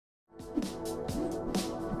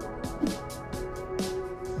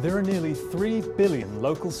There are nearly 3 billion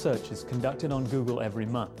local searches conducted on Google every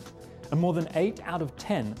month, and more than 8 out of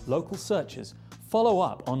 10 local searchers follow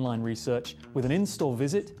up online research with an in-store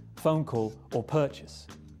visit, phone call, or purchase.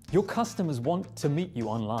 Your customers want to meet you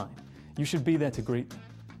online. You should be there to greet them.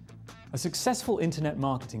 A successful internet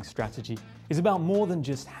marketing strategy is about more than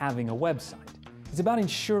just having a website. It's about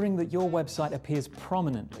ensuring that your website appears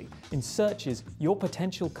prominently in searches your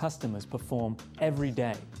potential customers perform every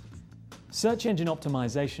day. Search engine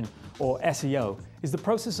optimization, or SEO, is the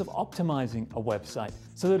process of optimizing a website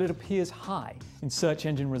so that it appears high in search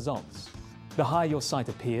engine results. The higher your site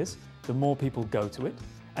appears, the more people go to it,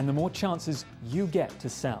 and the more chances you get to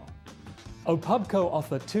sell. Opubco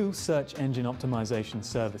offer 2 search engine optimization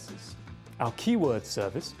services. Our keyword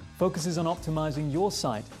service focuses on optimizing your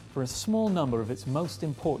site for a small number of its most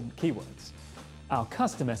important keywords. Our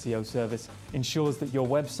custom SEO service ensures that your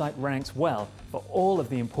website ranks well for all of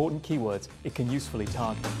the important keywords it can usefully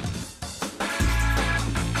target.